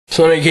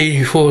Sonic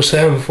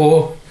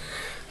 8474.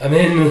 I'm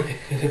in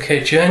the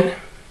kitchen,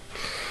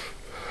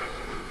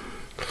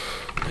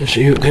 as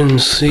you can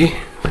see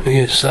for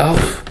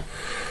yourself.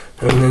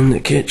 I'm in the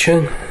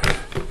kitchen.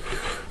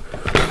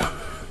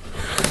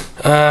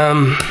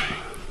 I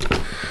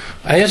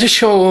had to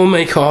show all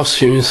my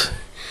costumes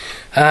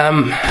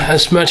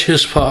as much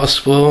as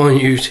possible on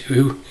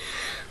YouTube,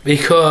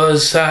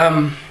 because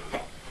I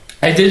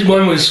did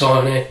one with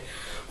Sonic.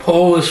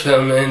 Paul was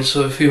filming,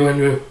 so if you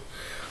wonder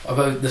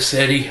about the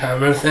steady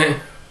camera thing,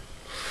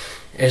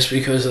 it's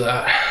because of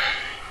that.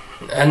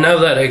 And now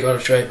that I got a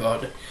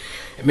tripod,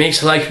 it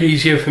makes life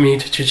easier for me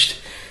to just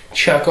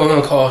chuck on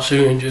a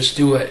costume and just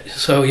do it.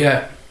 So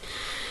yeah,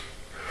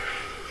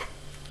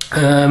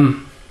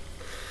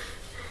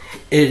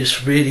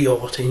 it's really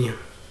hot in here.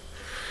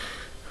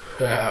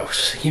 The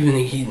house, even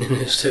the heating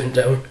is turned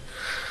down,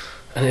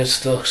 and it's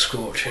still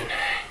scorching.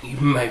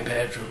 Even my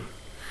bedroom.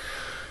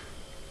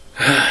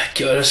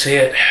 Gotta say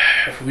it,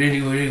 I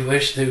really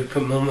wish they would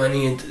put more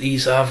money into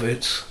these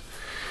adverts.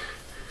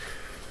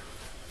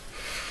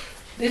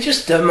 They're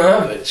just dumb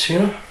adverts, you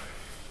know.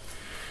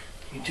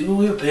 You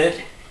do your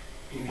bit,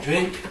 you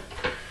drink,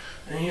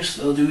 and you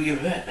still do your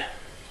bit.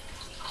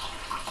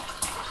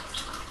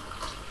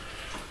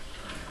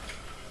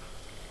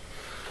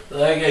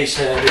 Like I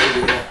said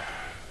earlier,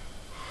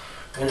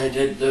 when I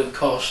did the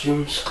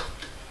costumes,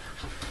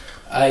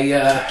 I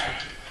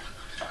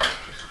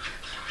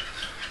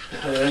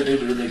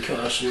did with the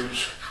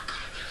costumes.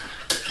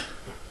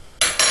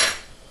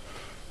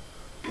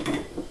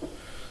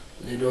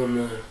 They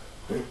don't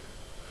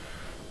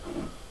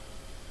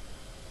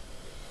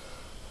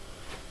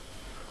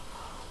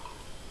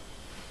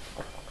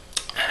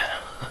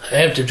I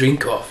have to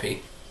drink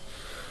coffee.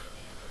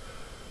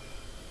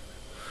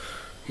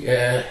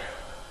 Yeah.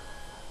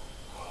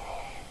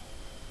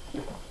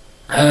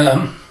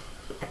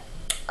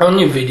 On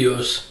your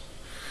videos,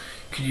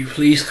 could you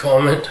please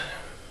comment?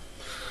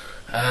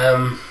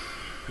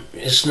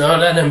 It's not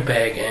that I'm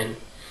begging,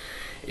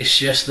 it's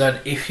just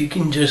that if you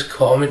can just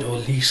comment or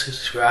at least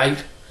subscribe,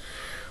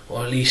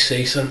 or at least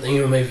say something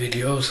in my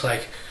videos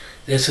like,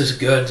 this is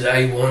good,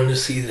 I want to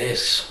see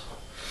this,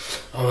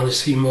 I want to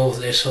see more of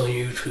this on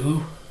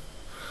YouTube,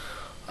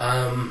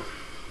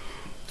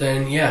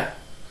 then yeah,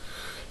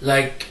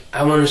 like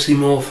I want to see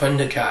more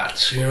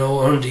Thundercats, you know,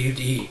 on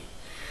DVD,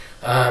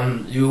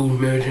 the old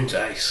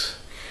merchandise,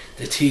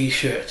 the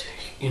t-shirt,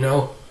 you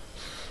know.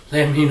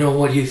 Let me know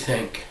what you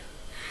think.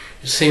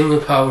 Same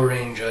with Power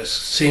Rangers,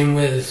 same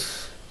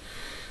with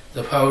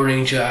the Power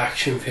Ranger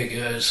action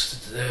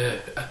figures, the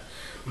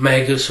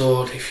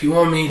Megazord. If you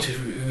want me to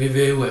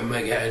review them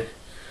again,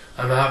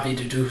 I'm happy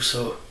to do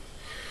so.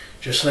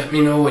 Just let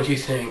me know what you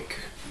think.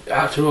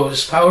 After all,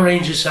 it's Power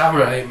Ranger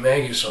Samurai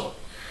Megazord,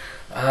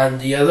 and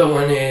the other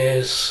one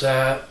is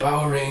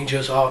Power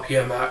Rangers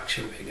RPM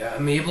action figure.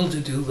 I'm able to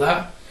do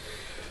that,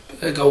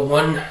 but I got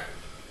one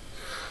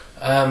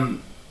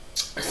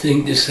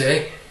thing to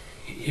say.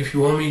 If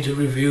you want me to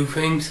review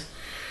things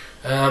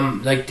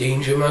like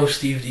Danger Mouse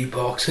DVD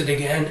box it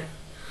again,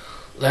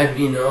 let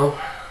me know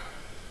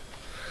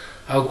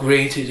how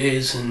great it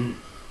is and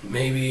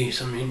maybe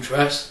some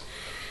interest.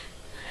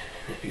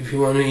 If you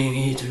want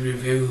me to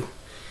review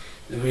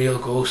the real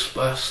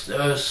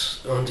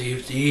Ghostbusters on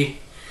DVD,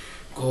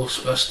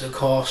 Ghostbuster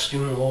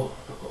costume,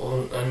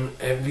 and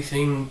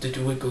everything to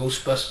do with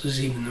Ghostbusters,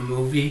 even the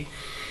movie,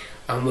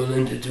 I'm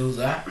willing to do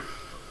that.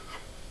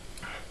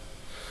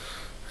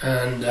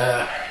 And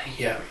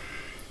yeah,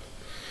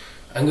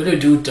 I'm gonna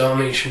do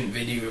Dalmatian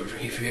video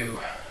review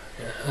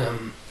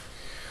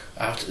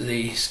after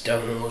these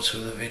downloads for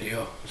the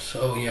video.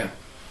 So yeah,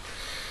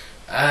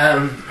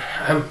 I'm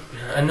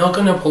not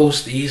gonna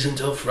post these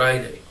until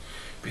Friday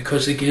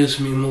because it gives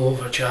me more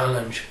of a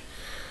challenge.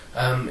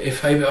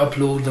 If I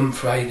upload them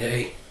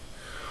Friday,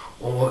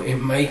 or it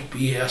might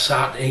be a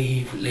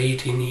Saturday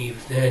late in the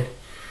evening,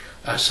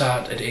 a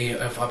Saturday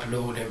of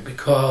uploading,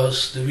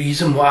 because the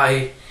reason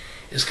why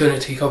it's going to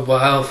take a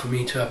while for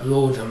me to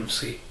upload them,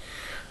 see,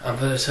 and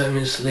by the time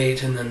it's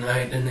late in the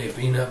night and they've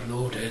been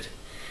uploaded,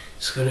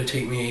 it's going to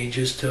take me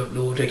ages to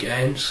upload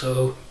again.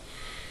 So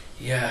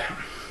yeah,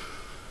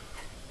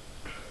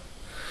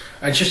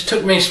 I just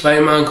took my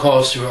Spider-Man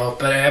costume off,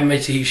 but I had my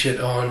t-shirt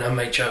on and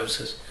my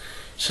trousers,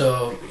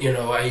 so you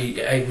know,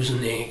 I was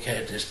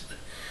naked.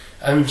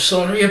 I'm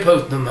sorry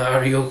about the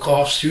Mario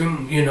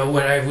costume, you know,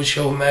 when I would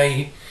show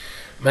my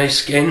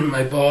skin,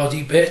 my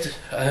body bit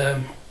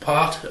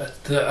part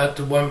at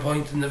the one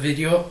point in the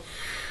video.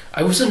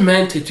 I wasn't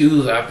meant to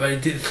do that, but I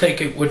did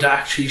think it would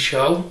actually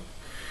show,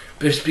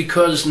 but it's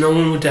because no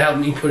one would help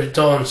me put it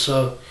on,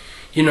 so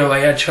you know, I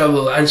had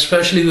trouble, and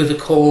especially with the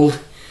cold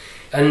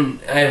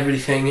and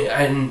everything,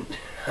 and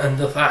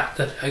the fact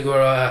that I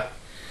got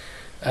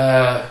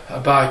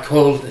a bad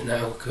cold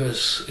now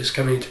because it's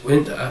coming to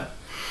winter.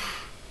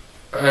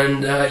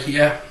 And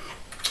yeah,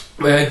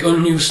 I got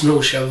a new snow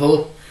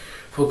shovel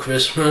for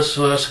Christmas,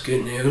 so that's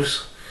good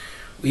news.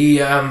 We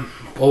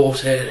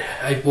bought it,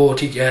 I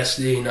bought it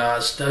yesterday in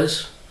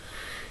Asda's,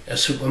 a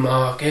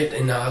supermarket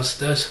in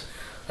Asda's,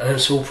 and I'm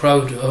so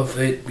proud of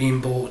it being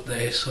bought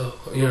there. So,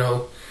 you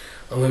know,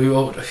 and we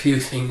bought a few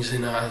things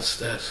in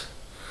Asda.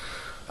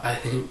 I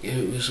think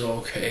it was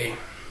okay.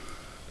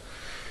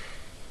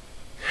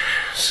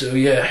 So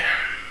yeah,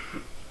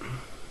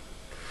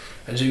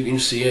 as you can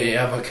see,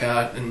 I have a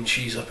cat and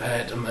she's a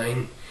pet of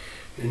mine.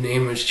 Her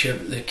name is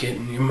Chip the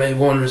Kitten. You may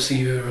want to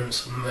see her in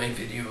some of my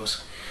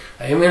videos.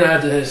 I haven't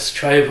had this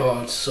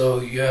tripod, so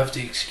you have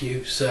to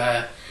excuse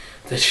the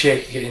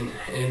shaking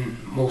in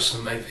most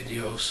of my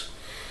videos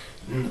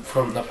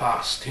from the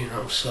past, you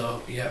know.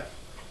 So yeah,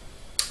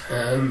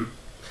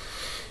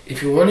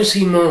 if you want to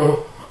see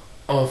more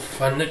of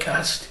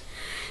Thundercast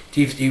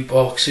DVD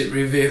box set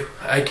review,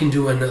 I can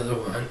do another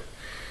one.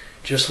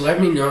 Just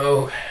let me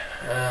know.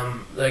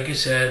 Like I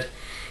said,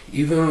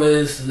 even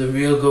with the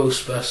real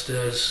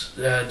Ghostbusters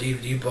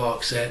DVD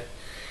box set,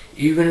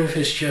 even if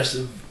it's just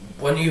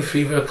one of your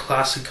favourite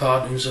classic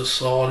cartoons of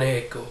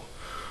Sonic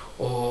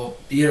or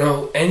you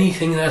know,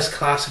 anything that's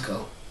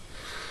classical,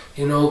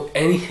 you know,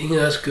 anything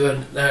that's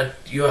good that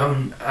you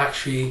haven't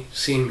actually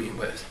seen me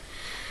with,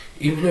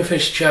 even if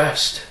it's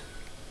just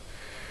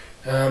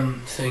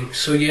thing.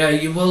 So yeah,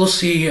 you will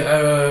see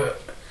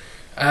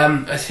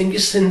I think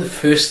it's in the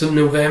 1st of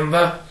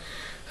November.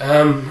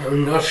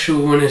 I'm not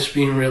sure when it's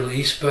been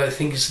released, but I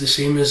think it's the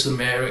same as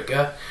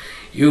America.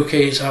 UK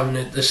is having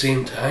it at the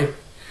same time,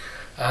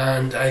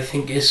 and I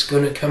think it's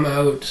going to come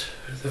out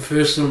the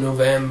 1st of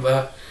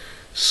November,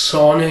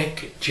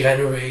 Sonic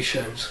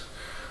Generations,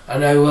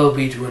 and I will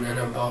be doing an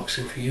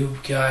unboxing for you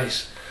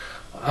guys,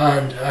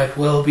 and I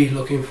will be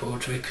looking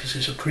forward to it because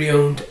it's a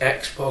pre-owned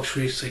Xbox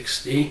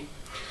 360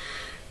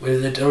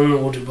 with a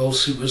downloadable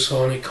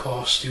supersonic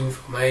costume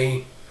for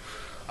my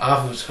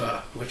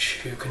avatar,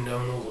 which you can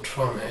download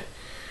from it,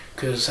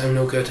 because I'm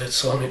no good at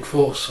Sonic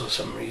Force for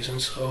some reason,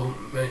 so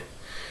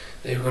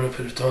they're going to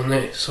put it on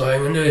there. So I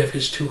wonder if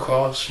it's two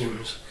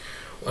costumes,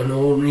 an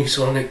ordinary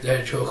Sonic the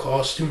Hedgehog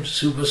costume,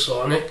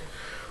 Supersonic,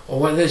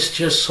 or whether it's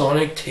just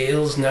Sonic,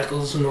 Tails,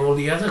 Knuckles and all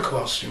the other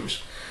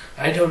costumes.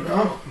 I don't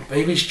know,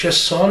 maybe it's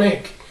just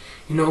Sonic,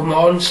 you know,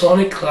 modern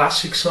Sonic,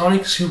 classic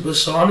Sonic,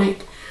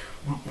 Supersonic,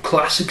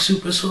 classic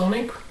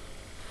Supersonic.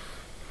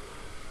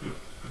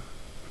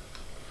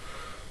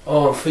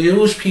 Oh, for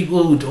those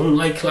people who don't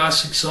like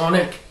classic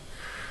Sonic,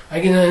 I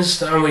can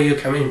understand where you're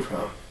coming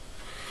from.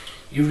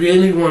 You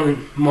really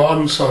want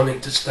modern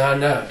Sonic to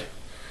stand out.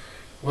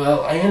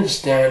 Well, I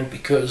understand,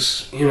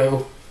 because, you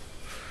know,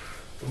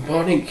 the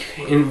robotic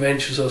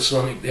inventions of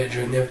Sonic the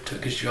Hedgehog never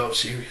took his job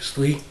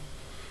seriously.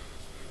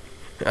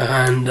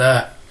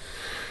 And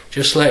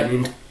just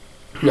letting you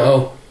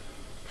know,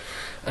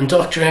 and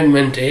Dr.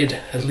 Eggman did,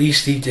 at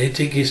least he did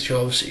take his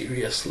job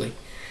seriously.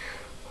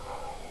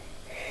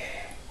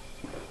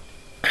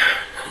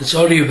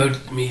 Sorry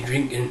about me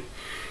drinking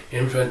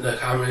in front of the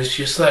camera, it's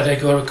just that I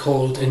got a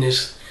cold and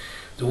it's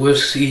the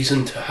worst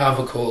season to have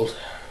a cold.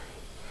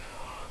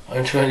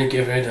 I'm trying to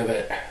get rid of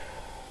it.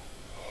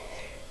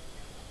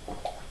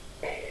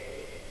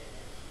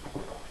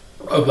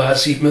 Or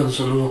paracetamols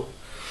and all,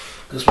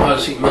 because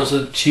paracetamols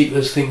are the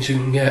cheapest things you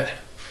can get.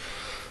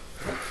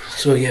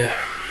 So yeah,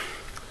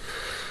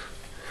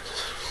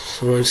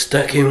 so I'm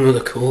stuck in with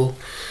a cold.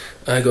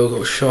 I gotta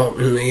go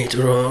shopping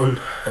later on.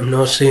 I'm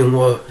not saying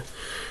what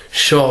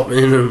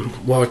shopping and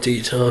what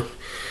detail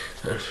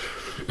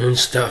and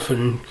stuff,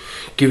 and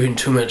giving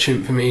too much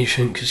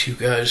information, because you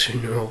guys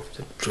who know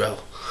the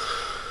drill.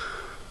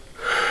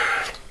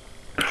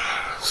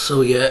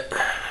 So yeah,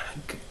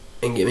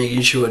 and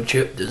making sure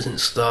Chip doesn't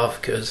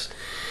starve, because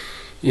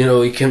you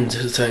know, we come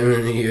to the time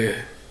of the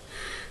year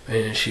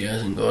when she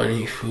hasn't got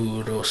any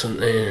food or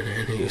something,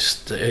 and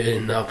he's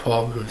in that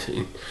problem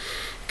thing.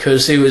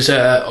 Because there was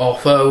an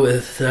offer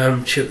with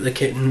Chip the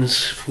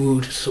Kitten's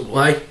food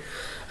supply,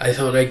 I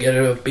thought I'd get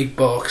her a big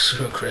box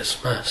for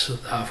Christmas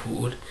of that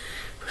food.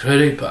 But what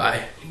did I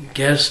buy?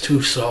 Get us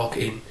 2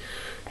 stocking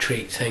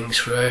treat things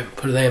for her,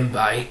 put them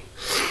by,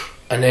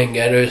 and then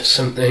get her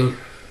something.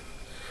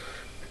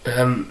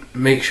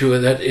 Make sure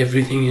that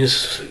everything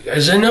is,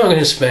 as I'm not going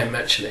to spend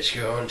much this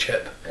year on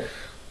Chip,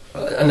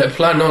 and I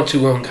plan not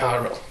to on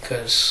Carol,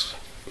 because,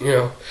 you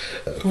know,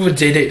 who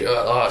did it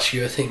last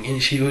year thinking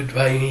she would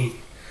buy me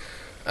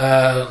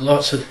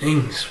lots of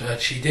things,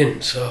 but she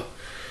didn't. So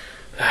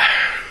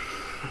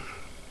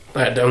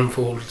that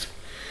downfalls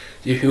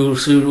the whole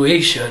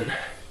situation.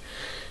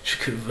 She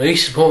could at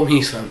least bought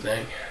me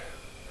something.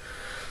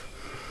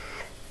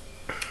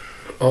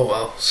 Oh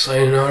well,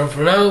 signing on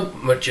for now.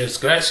 Muchas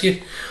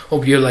gracias.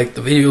 Hope you like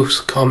the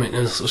videos, comment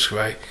and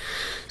subscribe.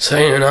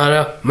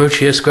 Sayonara,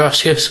 muchas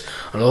gracias,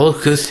 and all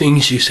the good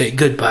things you say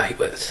goodbye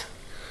with.